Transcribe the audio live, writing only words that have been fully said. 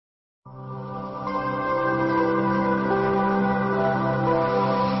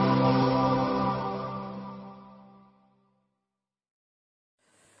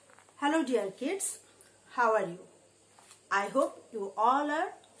dear kids, how are you? I hope you all are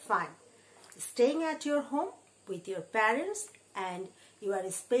fine. Staying at your home with your parents and you are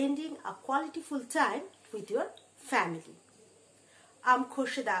spending a qualityful time with your family. I'm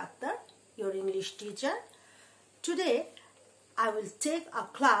Khurshida Akhtar, your English teacher. Today I will take a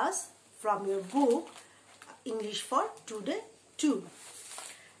class from your book English for Today 2.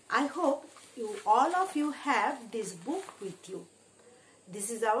 I hope all of you have this book with you. This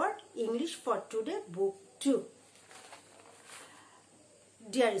is our English for Today book 2.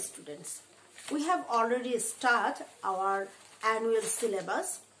 Dear students, we have already started our annual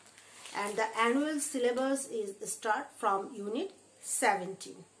syllabus, and the annual syllabus is start from unit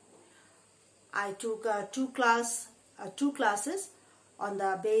 17. I took two classes on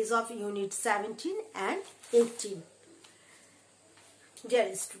the base of unit 17 and 18.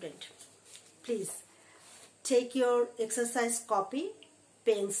 Dear student, please take your exercise copy,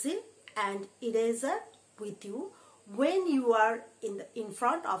 pencil and eraser with you when you are in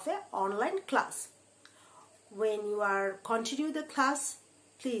front of an online class. When you are continue the class,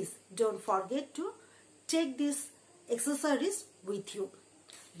 please don't forget to take these exercises with you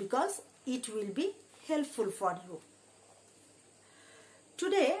because it will be helpful for you.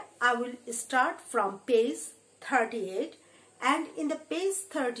 Today I will start from page 38, and in the page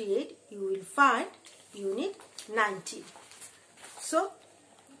 38 you will find unit 19. So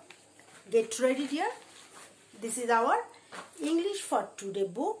get ready dear. This is our English for Today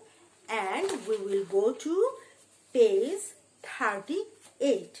book and we will go to page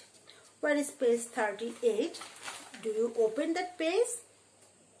 38. Where is page 38? Do you open that page?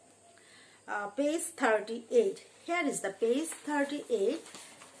 Page 38. Here is the page 38.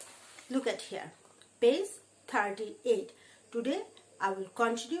 Look at here. Page 38. Today I will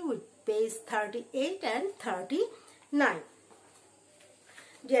continue with page 38 and 39.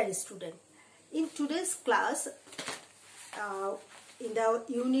 Dear student, in today's class, in the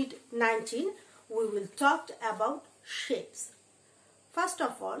unit 19, we will talk about shapes. First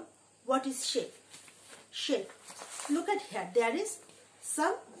of all, what is shape? Shape. Look at here. There is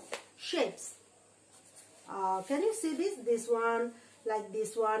some shapes. Can you see this? This one, like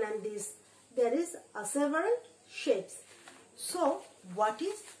this one and this. There is several shapes. So, what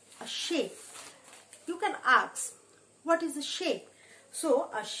is a shape? You can ask, what is a shape? So,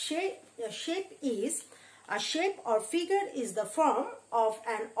 a shape or figure is the form of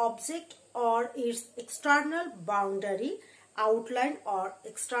an object or its external boundary, outline or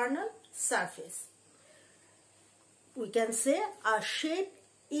external surface. We can say a shape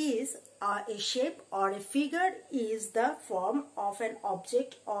or a figure is the form of an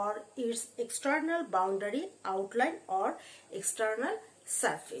object or its external boundary, outline or external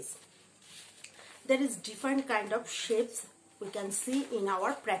surface. There is different kind of shapes we can see in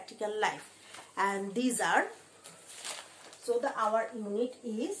our practical life, and these are, so our unit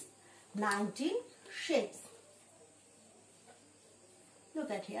is 19 shapes.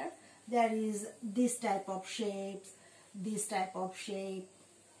 Look at here. There is this type of shapes, this type of shape,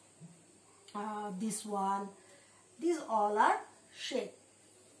 this one. These all are shape.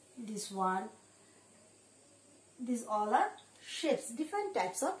 This one. These all are shapes. Different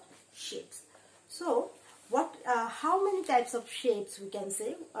types of shapes. So, how many types of shapes we can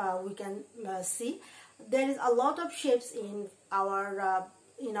say? We can see. There is a lot of shapes in our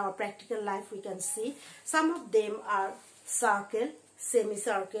practical life. We can see some of them are circle,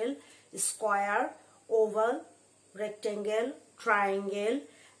 semicircle, square, oval, rectangle, triangle,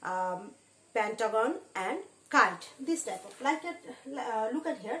 pentagon, and kite. This type of look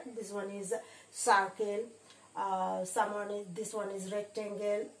at here. This one is circle. This one is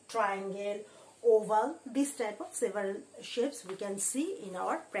rectangle, triangle, oval. This type of several shapes we can see in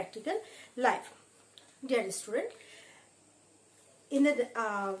our practical life. Dear student, in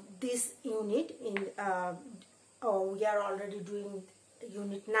this unit, we are already doing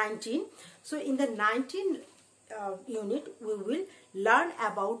unit 19. So in the 19 unit, we will learn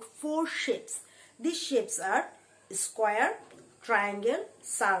about 4 shapes. These shapes are square, triangle,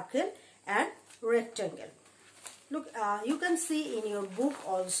 circle, and rectangle. Look, you can see in your book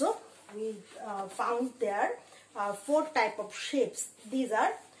also, we found there 4 type of shapes. These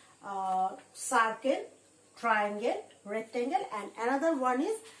are circle, triangle, rectangle, and another one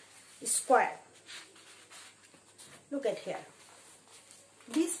is square. Look at here.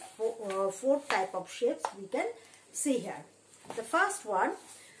 These 4 type of shapes we can see here. The first one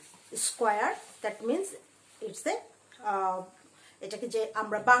is square. That means it's a এটাকে যে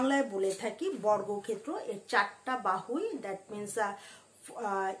আমরা বাংলায় বলে থাকি বর্গক্ষেত্র, এর 4টা বাহুই, that means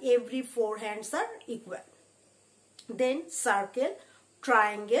every 4 hands are equal. Then circle,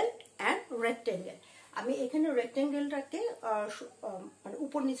 triangle and rectangle. আমি এখানে রেক্টেঙ্গেলটাকে মানে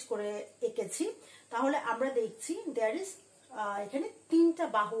উপর নিচ করে এঁকেছি। তাহলে আমরা দেখছি দেয়ার ইজ এখানে তিনটা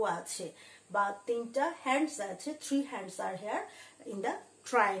বাহু আছে বা তিনটা হ্যান্ডস আছে, 3 hands are here in the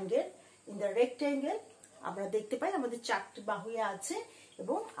triangle. in the rectangle আমরা দেখতে পাই আমাদের 4টি বাহু আছে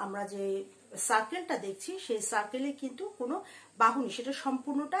এবং আমরা যে সার্কেলটা দেখছি সেই সার্কেলে কিন্তু কোনো বাহু নেই, সেটা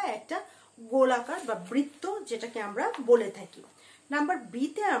সম্পূর্ণটা একটা গোলাকার বা বৃত্ত যেটাকে আমরা বলে থাকি। নাম্বার বি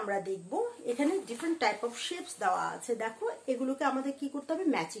তে আমরা দেখব এখানে ডিফারেন্ট টাইপ অফ শেপস দেওয়া আছে। দেখো এগুলোকে আমাদের কি করতে হবে,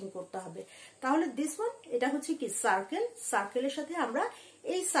 ম্যাচিং করতে হবে। তাহলে দিস ওয়ান এটা হচ্ছে কি সার্কেল, সার্কেলের সাথে আমরা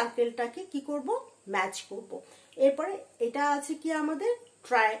এই সার্কেলটাকে কি করব, ম্যাচ করব। এরপরে এটা আছে কি আমাদের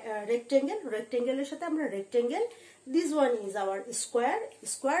রেক্টেঙ্গেল, রেক্টেঙ্গেলের সাথে আমরা rectangle, this one is our square,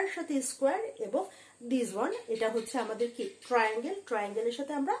 স্কোয়ারের সাথে স্কোয়ার, এবং দিস ওয়ান এটা হচ্ছে আমাদের কি ট্রায়াঙ্গেল, ট্রায়াঙ্গেলের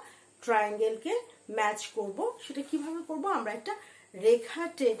সাথে আমরা ট্রায়াঙ্গেলকে ম্যাচ করব। সেটা কিভাবে করব, আমরা একটা রেখা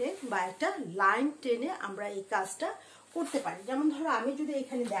টেনে বা একটা লাইন টেনে আমরা এই কাজটা করতে পারি। যেমন ধরো আমি যদি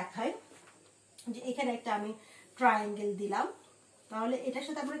এখানে দেখাই যে এখানে একটা আমি ট্রায়াঙ্গেল দিলাম, তাহলে এটার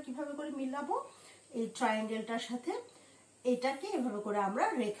সাথে আমরা কিভাবে করে মিলাবো, এই ট্রায়াঙ্গেলটার সাথে এটাকে এভাবে করে আমরা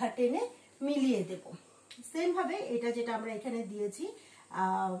রেখা টেনে মিলিয়ে দেব। সেম ভাবে এটা যেটা আমরা এখানে দিয়েছি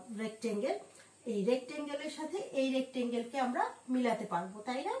রেক্টেঙ্গেল, এই রেক্টেঙ্গেলের সাথে এই রেক্টেঙ্গেলকে আমরা মিলাতে পারবো,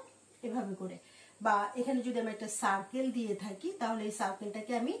 তাই না, এভাবে করে। বা এখানে যদি আমি একটা সার্কেল দিয়ে থাকি তাহলে এই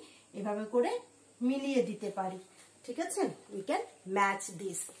সার্কেলটাকে আমি এভাবে করে মিলিয়ে দিতে পারি, ঠিক আছে, উই ক্যান ম্যাচ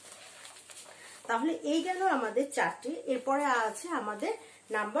দিস। তাহলে এই গেল আমাদের 4টি। এরপরে আছে আমাদের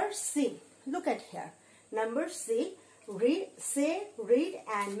number C, look at here, number C, read, say, read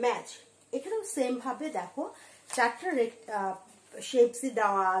and match. এখানেও সেম ভাবে দেখো 4টা শেপস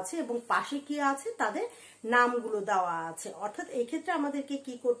দেওয়া আছে এবং পাশে কি আছে, তাদের নামগুলো দেওয়া আছে। অর্থাৎ এই ক্ষেত্রে আমাদেরকে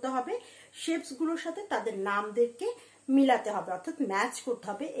কি করতে হবে, শেপস গুলোর সাথে তাদের নামদেরকে মিলাতে হবে, অর্থাৎ ম্যাচ করতে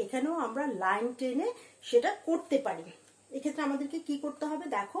হবে। এখানেও আমরা লাইন টেনে সেটা করতে পারি। এক্ষেত্রে আমাদেরকে কি করতে হবে,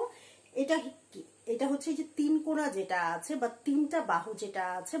 দেখো এটা কি, এটা হচ্ছে যে 3 কোণা যেটা আছে বা 3টা বাহু যেটা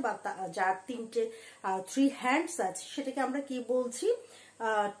আছে বা যার 3 হ্যান্ডস আছে সেটাকে আমরা কি বলছি,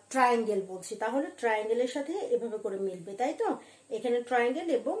 ট্রায়াঙ্গেল বলছি। তাহলে ট্রায়াঙ্গেলের সাথে এভাবে করে মিলবে, তাই তো, এখানে ট্রায়াঙ্গেল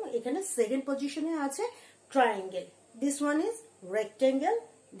এবং এখানে সেকেন্ড পজিশনে আছে triangle. This one is rectangle,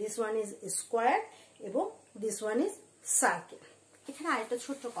 this one is square এবং দিস ওয়ান ইজ সার্কেল। এখানে আরেকটা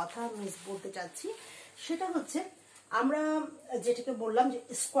ছোট্ট কথা মিস বলতে চাচ্ছি, সেটা হচ্ছে আমরা যেটাকে বললাম যে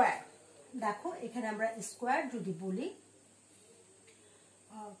স্কোয়ার, দেখো এখানে আমরা স্কোয়ার যদি বলি,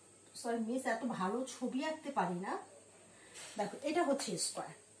 সরি মিস এত ভালো ছবি আঁকতে পারি না, দেখো এটা হচ্ছে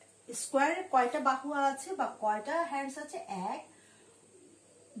স্কোয়ার, স্কোয়ারের কয়টা বাহু আছে বা কয়টা হ্যান্ডস আছে, 1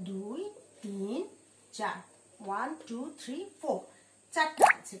 2 3 4, 1 2 3 4, 4টা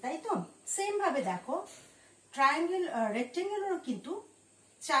আছে, তাই তো। সেম ভাবে দেখো ট্রায়াঙ্গেল, রেক্টেঙ্গেলেরও কিন্তু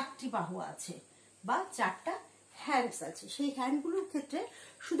 4টি বাহু আছে বা 4টা হ্যান্ডস আছে। সেই হ্যান্ডগুলোর ক্ষেত্রে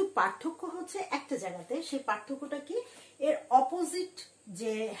শুধু পার্থক্য হচ্ছে একটা জায়গাতে, সেই পার্থক্যটা কি, এর অপোজিট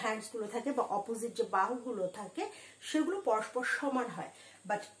যে হ্যান্ডস গুলো থাকে বা অপোজিট যে বাহুগুলো থাকে সেগুলো পরস্পর সমান হয়,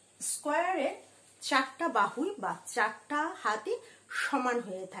 বাট স্কোয়ারের 4টা বাহুই বা 4টা হাতই সমান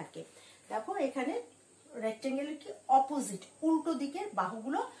হয়ে থাকে। দেখো এখানে রেক্টেঙ্গেলের কি অপোজিট, উল্টো দিকের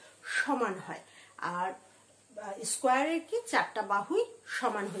বাহুগুলো সমান হয়, আর স্কোয়ারের কি 4টা বাহুই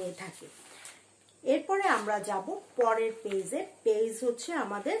সমান হয়ে থাকে। এরপরে আমরা যাব পরের পেজে, পেজ হচ্ছে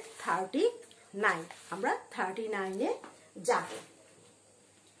আমাদের 39, আমরা 39-এ যাব।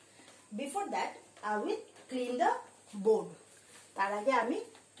 Before that I will clean the board, তার আগে আমি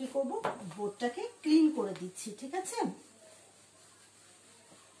কি করব, বোর্ডটাকে ক্লিন করে দিচ্ছি, ঠিক আছে।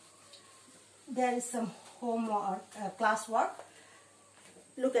 There is some homework, class work.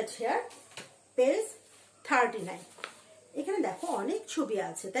 Look at here, page 39. এখানে দেখো অনেক ছবি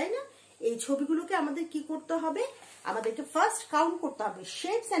আছে, তাই না। এই ছবিগুলোকে আমাদের কি করতে হবে, আমাদেরকে ফার্স্ট কাউন্ট করতে হবে,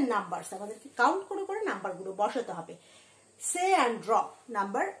 শেপস এন্ড নাম্বারস, আমাদেরকে কাউন্ট করে করে নাম্বারগুলো বসাতে হবে। সে অ্যান্ড ড্র,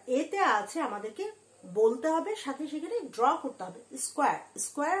 নাম্বার এতে আছে আমাদেরকে বলতে হবে, সাথে সেখানে ড্র করতে হবে। স্কোয়ার,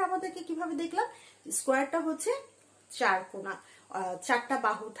 স্কোয়ার আমাদেরকে কিভাবে দেখলাম, স্কোয়ারটা হচ্ছে 4 কোণা, 4টা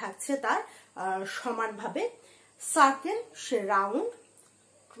বাহু থাকছে তার সমানভাবে। সার্কেল সে রাউন্ড,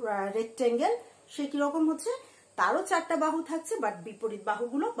 রেক্টেঙ্গেল সে কিরকম হচ্ছে, তারও 4টা বাহু থাকছে বাট বিপরীত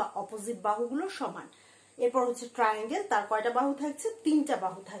বাহুগুলো বা অপোজিট বাহুগুলো সমান। এরপর হচ্ছে ট্রায়াঙ্গেল, তার কয়টা বাহু থাকছে, 3টা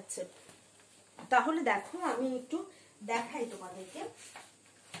বাহু থাকছে। তাহলে দেখো আমি একটু দেখাই তোমাদেরকে,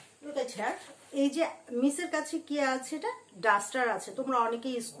 এই যে মিসের কাছে কি আছে, এটা ডাস্টার আছে, তোমরা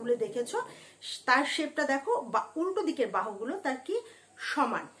অনেকেই স্কুলে দেখেছো। তার শেপটা দেখো বা উল্টো দিকের বাহুগুলো তার কি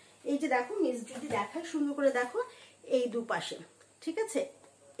সমান। এই যে দেখো মিস যদি দেখায় সুন্দর করে দেখো এই দুপাশে, ঠিক আছে,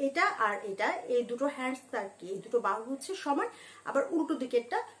 এটা আর এটা, এই দুটো হ্যান্ডস তার কি, এই দুটো বাহু হচ্ছে সমান, আবার উল্টো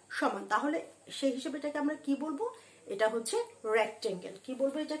দিকেরটা সমান, তাহলে সেই হিসেবে এটাকে আমরা কি বলবো, এটা হচ্ছে রেক্টেঙ্গেল। কি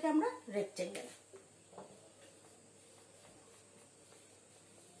বলবো এটাকে আমরা, রেক্টেঙ্গেল।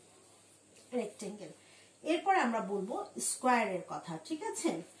 রেক্টেঙ্গেল। এরপরে আমরা বলবো স্কোয়ারের কথা, ঠিক আছে।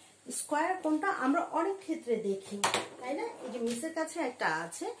 স্কোয়ার কোনটা আমরা অনেক ক্ষেত্রে দেখি, তাই না? এই যে মিসের কাছে একটা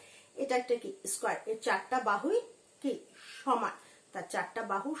আছে, এটা একটা কি স্কোয়ার, এর চারটা বাহুই কি সমান, তার চারটা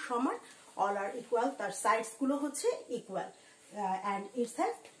বাহু সমান, অল আর ইকুয়াল, তার সাইডস গুলো হচ্ছে equal, and it's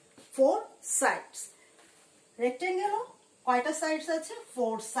have 4 sides. Rectangle কয়টা সাইডস আছে,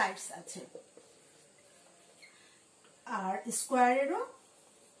 4 সাইডস আছে। আর স্কোয়ারেরও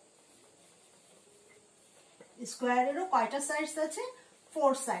কয়টা সাইডস আছে,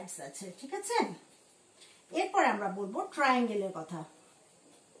 4 সাইডস আছে, ঠিক আছে। এরপরে আমরা বলবো ট্রায়াঙ্গেলের কথা।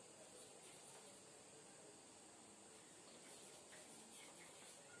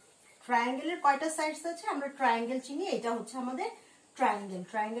 ট্রায়াঙ্গেলের কয়টা সাইডস আছে, আমরা ট্রায়াঙ্গেল চিনি, এটা হচ্ছে আমাদের ট্রায়াঙ্গেল।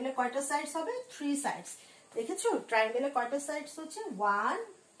 ট্রায়াঙ্গেলের কয়টা সাইডস হবে, 3 সাইডস। দেখেছো ট্রায়াঙ্গেলের কয়টা সাইডস হচ্ছে, 1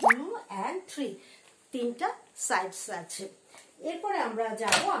 2 and 3, তিনটা সাইডস আছে। এরপরে আমরা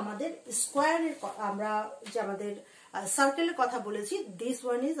যাব আমাদের স্কোয়ারের, আমরা যে আমাদের সার্কেলের কথা বলেছি, this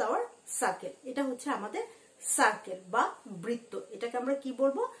one is our circle, এটা হচ্ছে আমাদের সার্কেল বা বৃত্ত, এটাকে আমরা কি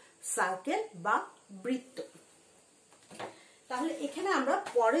বলবো, সার্কেল বা বৃত্ত। তাহলে এখানে আমরা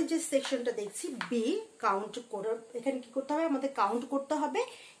পরে যে সেকশনটা দেখছি বি, কাউন্ট করে, এখানে কি করতে হবে, আমাদের কাউন্ট করতে হবে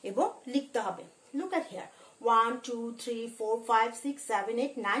এবং লিখতে হবে। লুক এট হিয়ার, 1 2 3 4 5 6 7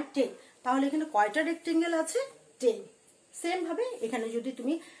 8 9 10, তাহলে এখানে কয়টা রেক্টেঙ্গেল আছে, 10। সেম ভাবে এখানে যদি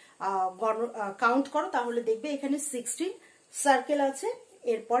তুমি কাউন্ট করো তাহলে দেখবে এখানে 16 সার্কেল আছে,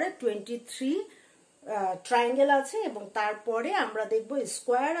 এরপরে 23 ট্রায়াঙ্গেল আছে, এবং তারপরে আমরা দেখবো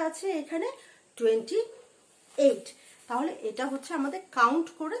স্কোয়ার আছে এখানে 28। তাহলে এটা হচ্ছে আমাদের কাউন্ট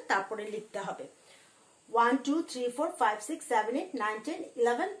করে তারপরে লিখতে হবে। 1 2 3 4 5 6 7 8 9 10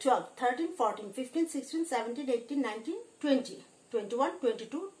 11 12 13 14 15 16 17 18 19 20 21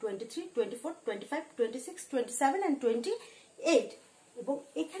 22 23 24 25 26 27 and 28। এবং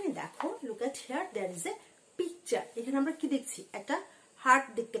এখানে দেখো, look at here, there is a picture. এখানে আমরা কি দেখছি, একটা হার্ট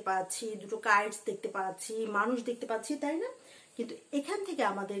দেখতে পাচ্ছি, দুটো কাইটস দেখতে পাচ্ছি, মানুষ দেখতে পাচ্ছি, তাই না? কিন্তু এখান থেকে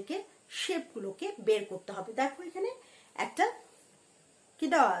আমাদেরকে শেপগুলোকে বের করতে হবে। দেখো এখানে একটা কি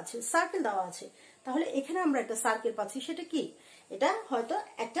দেওয়া আছে, সার্কেল দেওয়া আছে, তাহলে এখানে আমরা একটা সার্কেল পাচ্ছি, সেটা কি, এটা হয়তো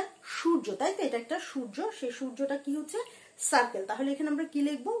একটা সূর্য, তাই তো, এটা একটা সূর্য, সেই সূর্যটা কি হচ্ছে, সার্কেল। তাহলে এখানে আমরা কি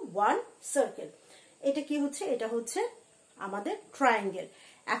লিখবো, 1 সার্কেল। এটা কি হচ্ছে, এটা হচ্ছে আমাদের ট্রায়াঙ্গেল।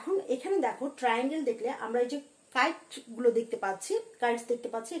 এখন এখানে দেখো, ট্রায়াঙ্গেল দেখলে আমরা এই যে কাইট গুলো দেখতে পাচ্ছি, কাইটস দেখতে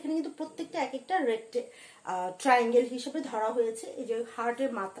পাচ্ছি, এখানে কিন্তু প্রত্যেকটা এক একটা ট্রায়াঙ্গেল হিসেবে ধরা হয়েছে। এই যে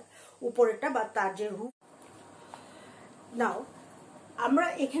হার্টের মাথা উপরেরটা বা তার যে রূপ, নাও আমরা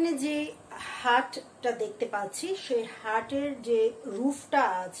এখানে যে হার্টটা দেখতে পাচ্ছি, সেই হার্টের যে রুফটা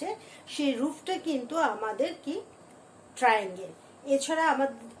আছে, সেই রুফটা কিন্তু আমাদের কি ট্রায়াঙ্গেল। এছাড়া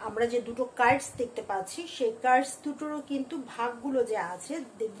আমরা যে দুটো কার্ডস দেখতে পাচ্ছি, সেই কার্ডস দুটোরও কিন্তু ভাগগুলো যে আছে,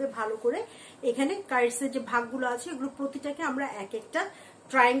 দেখবে ভালো করে, এখানে কার্ডসের যে ভাগগুলো আছে, এগুলো প্রতিটাকে আমরা এক একটা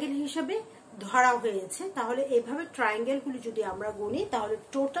ট্রায়াঙ্গেল হিসেবে ধরা হয়েছে। তাহলে এইভাবে ট্রায়াঙ্গেলগুলি যদি আমরা গুনি, তাহলে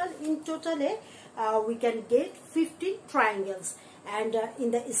in total we can get 15 triangles, and in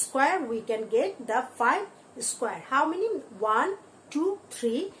the square we can get the 5 square. How many? 1 2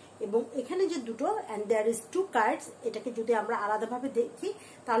 3, এবং এখানে যে দুটো, and there is 2 cards, এটাকে যদি আমরা আলাদাভাবে দেখি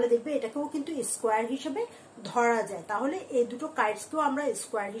তাহলে দেখবে এটাকেও কিন্তু স্কোয়ার হিসেবে ধরা যায়। তাহলে এই দুটো কার্ডসকেও আমরা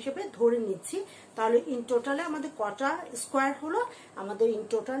স্কোয়ার হিসেবে ধরে নিচ্ছি। তাহলে ইন টোটালে আমাদের কটা স্কোয়ার হলো, আমাদের ইন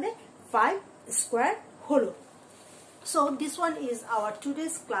টোটালে 5 স্কোয়ার হলো। So this one is our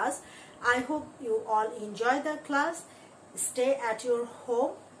today's class. I hope you all enjoy the class. Stay at your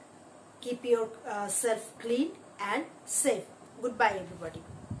home, keep yourself clean and safe. Goodbye everybody.